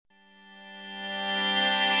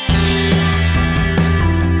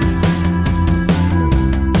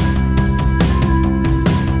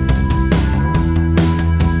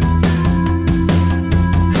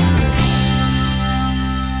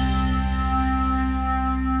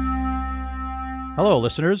Hello,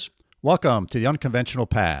 listeners. Welcome to The Unconventional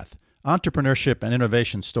Path, Entrepreneurship and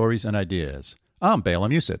Innovation Stories and Ideas. I'm Bela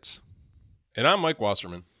Musitz. And I'm Mike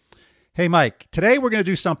Wasserman. Hey, Mike. Today we're going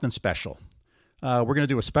to do something special. We're going to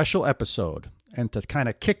do a special episode and to kind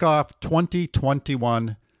of kick off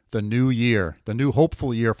 2021, the new year, the new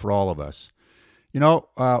hopeful year for all of us. You know,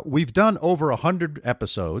 we've done over 100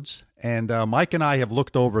 episodes, and Mike and I have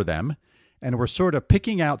looked over them, and we're sort of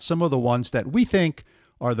picking out some of the ones that we think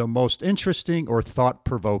are the most interesting or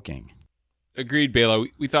thought-provoking. Agreed, Bela.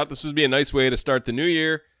 We thought this would be a nice way to start the new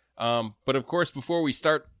year. But of course, before we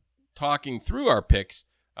start talking through our picks,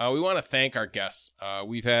 we want to thank our guests.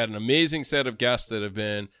 We've had an amazing set of guests that have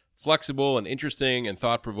been flexible and interesting and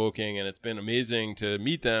thought-provoking, and it's been amazing to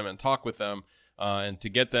meet them and talk with them and to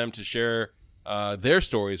get them to share their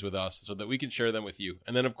stories with us so that we can share them with you.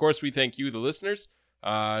 And then, of course, we thank you, the listeners.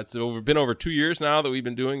 It's been over 2 years now that we've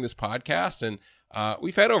been doing this podcast, and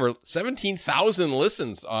we've had over 17,000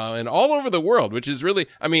 listens and all over the world, which is really,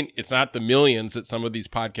 I mean, it's not the millions that some of these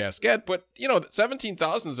podcasts get, but,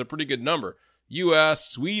 17,000 is a pretty good number. U.S.,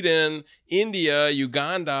 Sweden, India,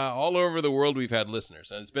 Uganda, all over the world we've had listeners.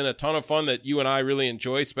 And it's been a ton of fun that you and I really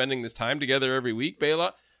enjoy spending this time together every week,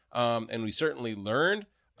 Bela. And we certainly learned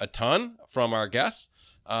a ton from our guests.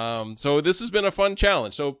 So this has been a fun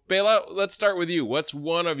challenge. So Bela, let's start with you. What's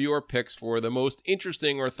one of your picks for the most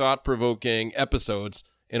interesting or thought-provoking episodes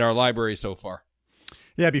in our library so far?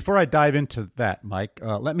 Yeah, before I dive into that, Mike,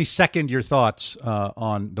 let me second your thoughts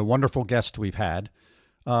on the wonderful guests we've had.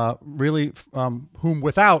 Whom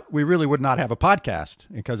without, we really would not have a podcast,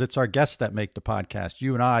 because it's our guests that make the podcast.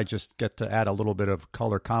 You and I just get to add a little bit of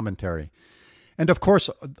color commentary. And of course,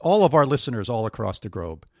 all of our listeners all across the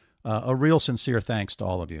globe. A real sincere thanks to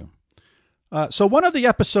all of you. So one of the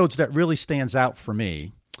episodes that really stands out for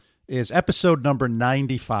me is episode number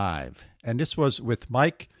 95. And this was with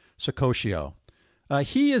Mike Sacoccio.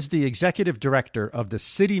 He is the executive director of the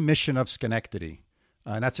City Mission of Schenectady.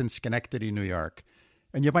 And that's in Schenectady, New York.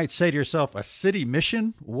 And you might say to yourself, a city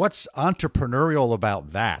mission? What's entrepreneurial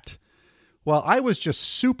about that? Well, I was just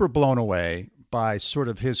super blown away by sort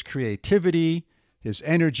of his creativity, his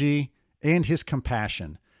energy, and his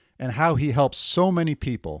compassion, and how he helps so many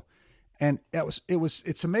people. And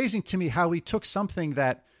it's amazing to me how he took something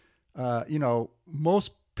that,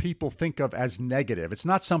 most people think of as negative. It's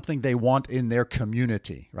not something they want in their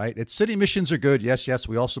community, right? It's city missions are good. Yes,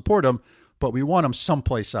 we all support them, but we want them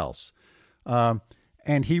someplace else.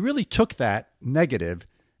 And he really took that negative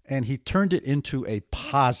and he turned it into a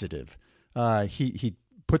positive. He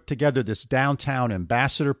put together this downtown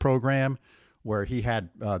ambassador program where he had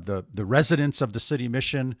the residents of the city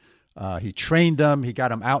mission. He trained them. He got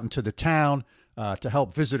them out into the town to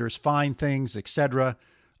help visitors find things, etc.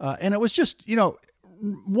 And it was just,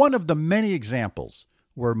 one of the many examples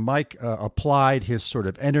where Mike applied his sort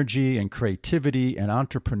of energy and creativity and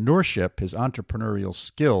entrepreneurship, his entrepreneurial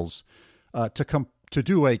skills, to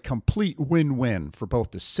do a complete win-win for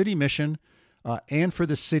both the city mission and for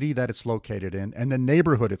the city that it's located in and the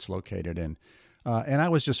neighborhood it's located in. And I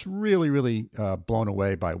was just really, really blown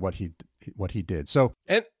away by what he did. So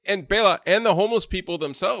and Bela and the homeless people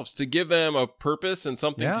themselves, to give them a purpose and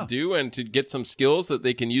something to do and to get some skills that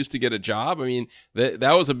they can use to get a job. I mean,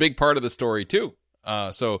 that was a big part of the story too.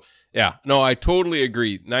 I totally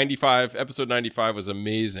agree. Episode 95 was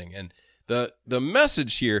amazing. And the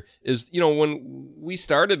message here is, when we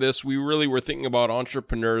started this, we really were thinking about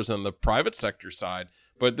entrepreneurs on the private sector side,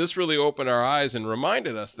 but this really opened our eyes and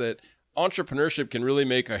reminded us that entrepreneurship can really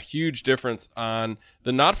make a huge difference on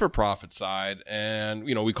the not-for-profit side. And,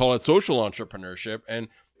 we call it social entrepreneurship. And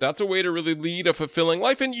that's a way to really lead a fulfilling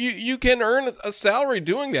life. And you can earn a salary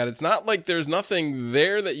doing that. It's not like there's nothing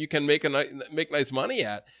there that you can make nice money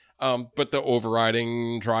at. But the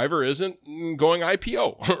overriding driver isn't going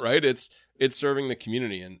IPO, right? It's serving the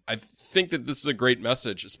community. And I think that this is a great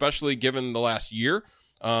message, especially given the last year.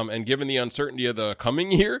 And given the uncertainty of the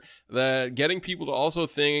coming year, that getting people to also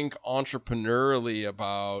think entrepreneurially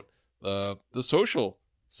about the social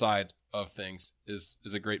side of things is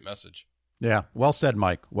a great message. Yeah, well said,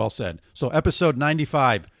 Mike. Well said. So episode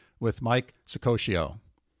 95 with Mike Sacoccio.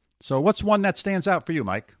 So what's one that stands out for you,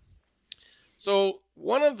 Mike? So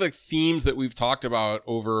one of the themes that we've talked about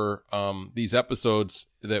over these episodes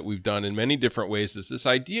that we've done in many different ways is this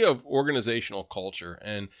idea of organizational culture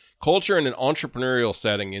and culture in an entrepreneurial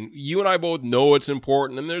setting. And you and I both know it's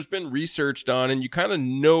important, and there's been research done, and you kind of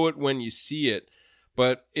know it when you see it.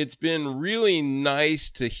 But it's been really nice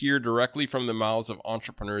to hear directly from the mouths of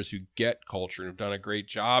entrepreneurs who get culture and have done a great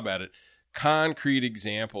job at it, concrete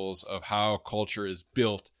examples of how culture is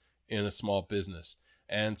built in a small business.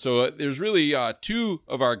 And so there's really two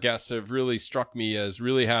of our guests have really struck me as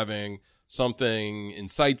really having something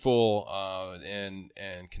insightful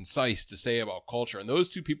and concise to say about culture. And those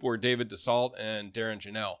two people were David DeSalt and Darren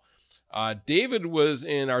Janelle. David was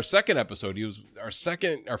in our second episode. He was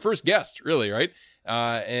our first guest, really, right?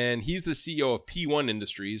 And he's the CEO of P1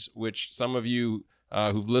 Industries, which some of you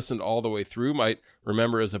who've listened all the way through might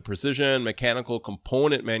remember as a precision mechanical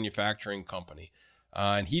component manufacturing company.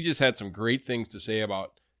 And he just had some great things to say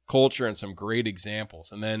about culture and some great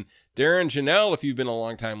examples. And then Darren Janelle, if you've been a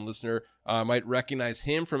long-time listener, might recognize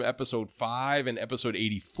him from episode 5 and episode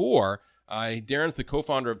 84. Darren's the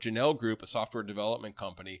co-founder of Janelle Group, a software development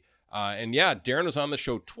company. And yeah, Darren was on the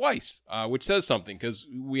show twice, which says something because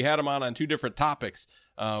we had him on two different topics.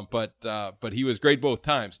 But he was great both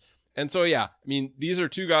times. And so, yeah, I mean, these are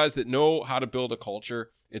two guys that know how to build a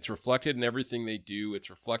culture. It's reflected in everything they do. It's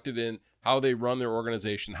reflected in how they run their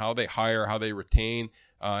organization, how they hire, how they retain,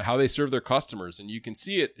 how they serve their customers. And you can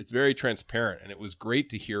see it. It's very transparent. And it was great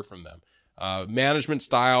to hear from them. Management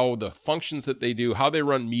style, the functions that they do, how they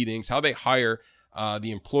run meetings, how they hire,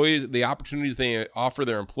 the employees, the opportunities they offer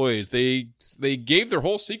their employees. They gave their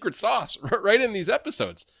whole secret sauce right in these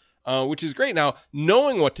episodes, which is great. Now,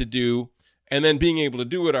 knowing what to do and then being able to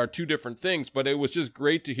do it are two different things, but it was just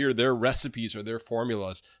great to hear their recipes or their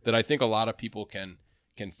formulas that I think a lot of people can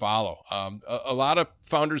follow. A lot of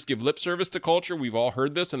founders give lip service to culture. We've all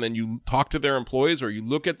heard this, and then you talk to their employees or you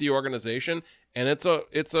look at the organization, and it's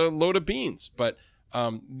a load of beans. But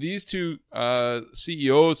these two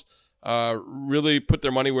CEOs really put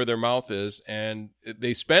their money where their mouth is, and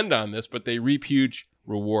they spend on this, but they reap huge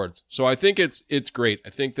rewards. So I think it's great. I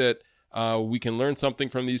think that we can learn something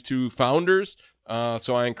from these two founders.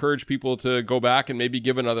 So I encourage people to go back and maybe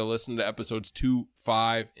give another listen to episodes 2,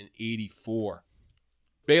 5, and 84.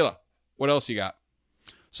 Bela, what else you got?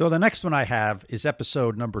 So the next one I have is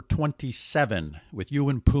episode number 27 with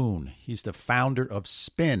Ewan Poon. He's the founder of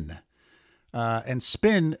Spin. And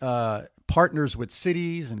Spin partners with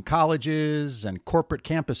cities and colleges and corporate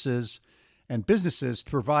campuses and businesses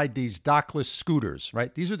to provide these dockless scooters,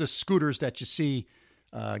 right? These are the scooters that you see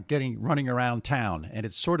running around town. And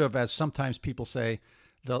it's sort of, as sometimes people say,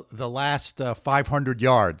 the last 500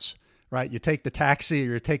 yards, right? You take the taxi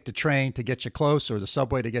or you take the train to get you close, or the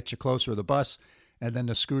subway to get you close, or the bus, and then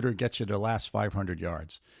the scooter gets you the last 500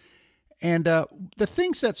 yards. And the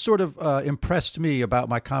things that sort of impressed me about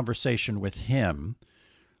my conversation with him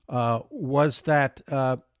was that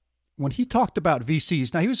when he talked about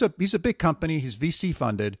VCs, now he's a big company, he's VC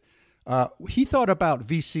funded. He thought about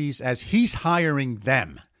VCs as he's hiring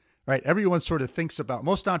them, right? Everyone sort of thinks about,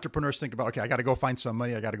 most entrepreneurs think about, okay, I got to go find some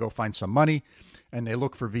money, and they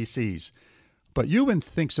look for VCs. But Ewan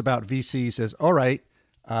thinks about VCs as, all right,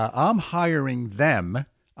 I'm hiring them.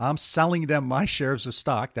 I'm selling them my shares of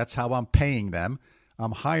stock. That's how I'm paying them.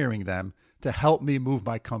 I'm hiring them to help me move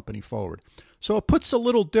my company forward. So it puts a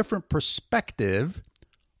little different perspective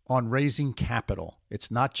on raising capital.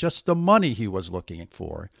 It's not just the money he was looking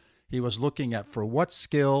for. He was looking at, for what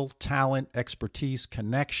skill, talent, expertise,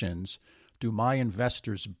 connections do my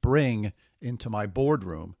investors bring into my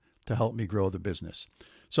boardroom to help me grow the business?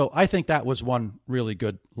 So I think that was one really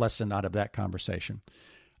good lesson out of that conversation.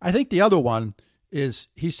 I think the other one is,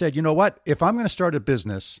 he said, you know what? If I'm going to start a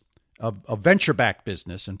business, a venture-backed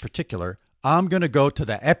business in particular, I'm going to go to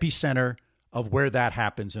the epicenter of where that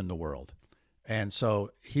happens in the world. And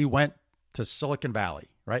so he went to Silicon Valley,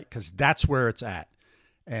 right? Because that's where it's at.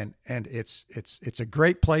 And it's a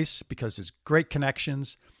great place because there's great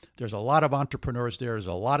connections. There's a lot of entrepreneurs there. There's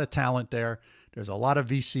a lot of talent there. There's a lot of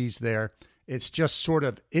VCs there. It's just sort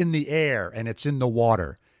of in the air and it's in the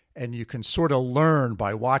water. And you can sort of learn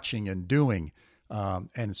by watching and doing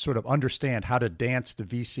and sort of understand how to dance the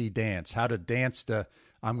VC dance, how to dance the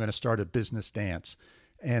I'm going to start a business dance.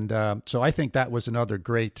 And so I think that was another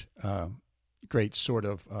great sort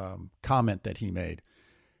of comment that he made.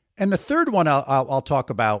 And the third one I'll talk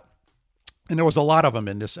about, and there was a lot of them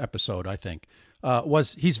in this episode, I think,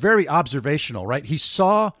 was he's very observational, right? He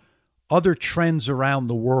saw other trends around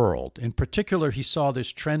the world. In particular, he saw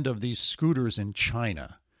this trend of these scooters in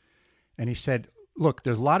China. And he said, look,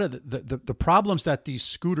 there's a lot of the problems that these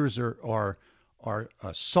scooters are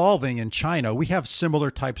solving in China. We have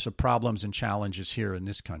similar types of problems and challenges here in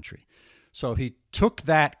this country. So he took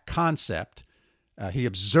that concept, he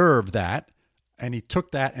observed that, and he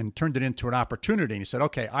took that and turned it into an opportunity. And he said,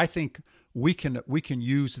 okay, I think we can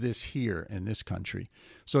use this here in this country.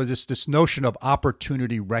 So this notion of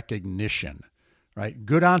opportunity recognition, right?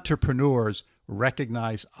 Good entrepreneurs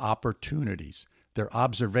recognize opportunities. They're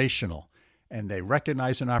observational. and they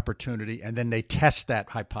recognize an opportunity, and then they test that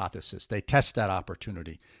hypothesis. They test that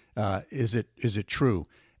opportunity. Is it true?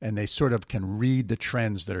 And they sort of can read the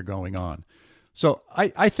trends that are going on. So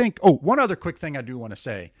I think, one other quick thing I do want to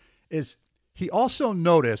say is he also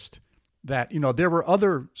noticed that, there were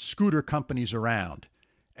other scooter companies around.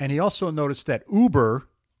 And he also noticed that Uber,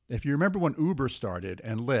 if you remember when Uber started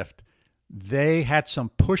and Lyft, they had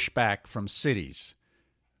some pushback from cities,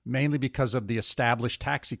 mainly because of the established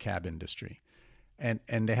taxi cab industry. And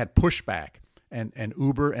they had pushback. And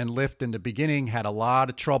Uber and Lyft in the beginning had a lot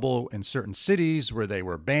of trouble in certain cities where they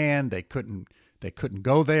were banned. They couldn't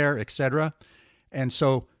go there, etc. And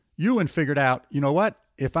so Ewan figured out, you know what?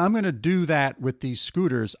 If I'm going to do that with these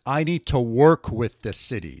scooters, I need to work with the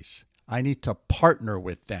cities. I need to partner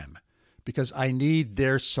with them because I need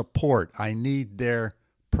their support. I need their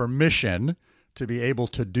permission to be able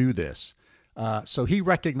to do this. So he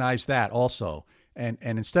recognized that also. And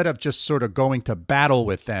instead of just sort of going to battle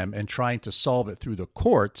with them and trying to solve it through the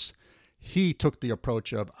courts, he took the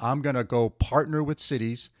approach of, I'm going to go partner with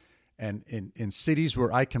cities. And in cities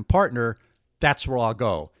where I can partner, that's where I'll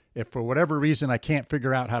go. If for whatever reason I can't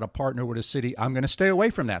figure out how to partner with a city, I'm going to stay away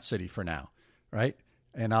from that city for now, right?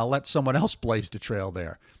 And I'll let someone else blaze the trail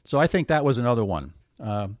there. So I think that was another one.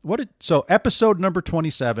 So episode number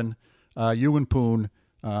 27, Ewan Poon,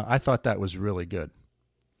 I thought that was really good.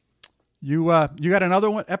 You got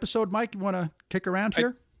another one episode, Mike? You want to kick around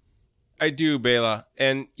here? I do, Bela.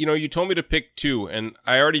 And, you told me to pick 2, and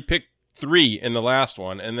I already picked 3 in the last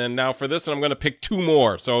one. And then now for this one, I'm going to pick 2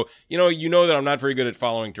 more. So, you know that I'm not very good at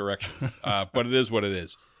following directions, but it is what it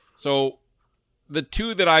is. So the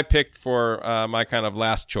 2 that I picked for my kind of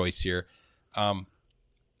last choice here,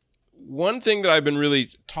 one thing that I've been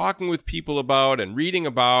really talking with people about and reading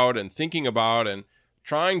about and thinking about and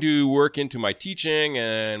trying to work into my teaching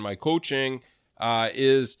and my coaching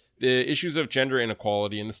is the issues of gender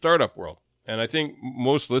inequality in the startup world. And I think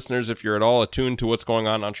most listeners, if you're at all attuned to what's going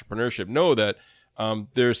on in entrepreneurship, know that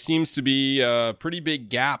there seems to be a pretty big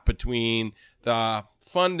gap between the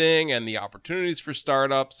funding and the opportunities for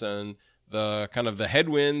startups and the kind of the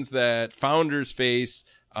headwinds that founders face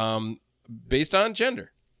based on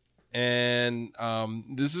gender. And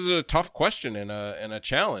this is a tough question and a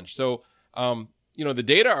challenge. So, the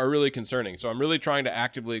data are really concerning. So I'm really trying to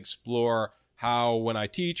actively explore how when I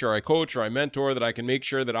teach or I coach or I mentor that I can make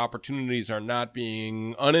sure that opportunities are not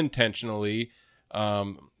being unintentionally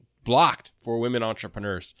blocked for women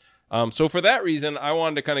entrepreneurs. So for that reason, I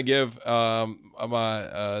wanted to kind of give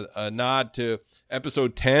a nod to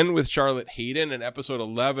episode 10 with Charlotte Hayden and episode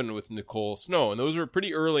 11 with Nicole Snow. And those were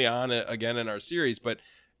pretty early on again in our series, but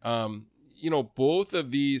both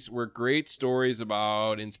of these were great stories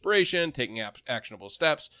about inspiration, taking actionable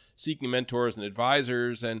steps, seeking mentors and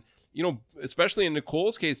advisors, and, especially in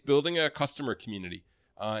Nicole's case, building a customer community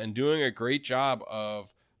and doing a great job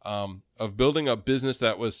of building a business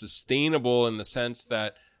that was sustainable in the sense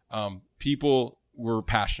that people were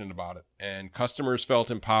passionate about it and customers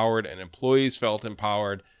felt empowered and employees felt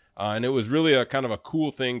empowered. And it was really a kind of a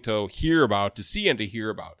cool thing to hear about, to see and to hear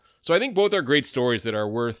about. So I think both are great stories that are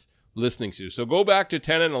worth listening to. So go back to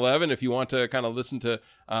 10 and 11 if you want to kind of listen to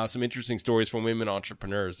some interesting stories from women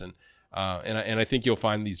entrepreneurs. And I think you'll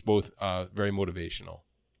find these both very motivational.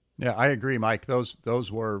 Yeah, I agree, Mike.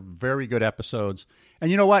 Those were very good episodes.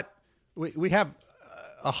 And you know what? We have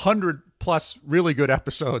 100+ really good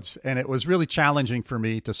episodes, and it was really challenging for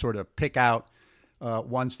me to sort of pick out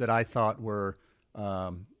ones that I thought were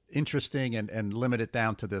interesting and limit it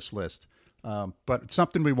down to this list. But it's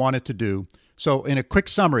something we wanted to do. So in a quick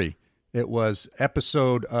summary, it was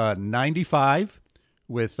episode 95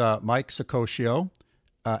 with Mike Sacoccio,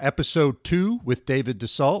 episode 2 with David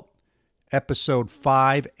DeSalt, episode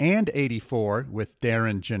 5 and 84 with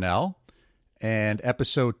Darren Janelle, and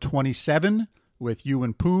episode 27 with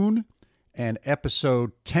Ewan Poon, and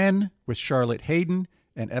episode 10 with Charlotte Hayden,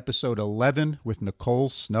 and episode 11 with Nicole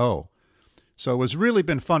Snow. So it was really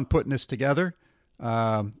been fun putting this together.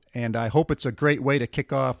 And I hope it's a great way to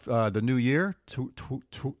kick off the new year.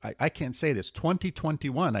 I can't say this.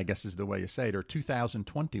 2021, I guess is the way you say it, or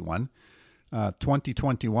 2021.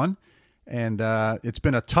 2021. And it's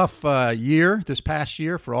been a tough year this past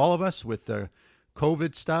year for all of us with the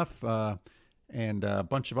COVID stuff and a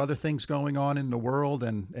bunch of other things going on in the world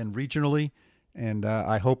and regionally. And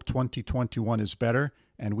I hope 2021 is better.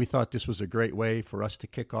 And we thought this was a great way for us to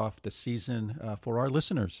kick off the season for our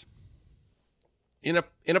listeners. In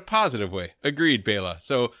a positive way. Agreed, Bela.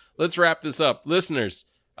 So let's wrap this up. Listeners,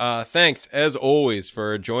 thanks as always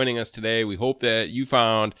for joining us today. We hope that you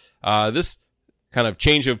found this kind of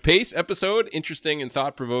change of pace episode, interesting and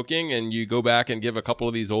thought provoking, and you go back and give a couple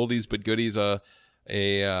of these oldies but goodies a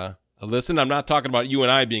listen. I'm not talking about you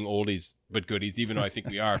and I being oldies but goodies, even though I think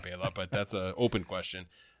we are, Bela, but that's an open question.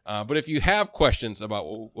 But if you have questions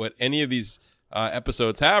about what any of these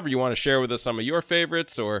episodes have, or you want to share with us some of your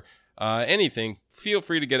favorites or anything, feel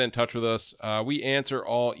free to get in touch with us. We answer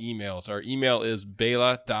all emails. Our email is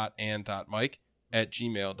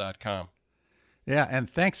bela.and.mike@gmail.com. Yeah, and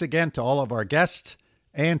thanks again to all of our guests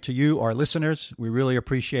and to you, our listeners. We really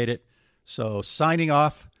appreciate it. So signing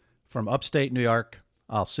off from upstate New York.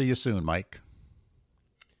 I'll see you soon, Mike.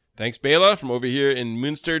 Thanks, Bela, from over here in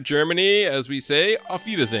Münster, Germany. As we say, auf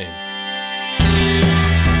Wiedersehen.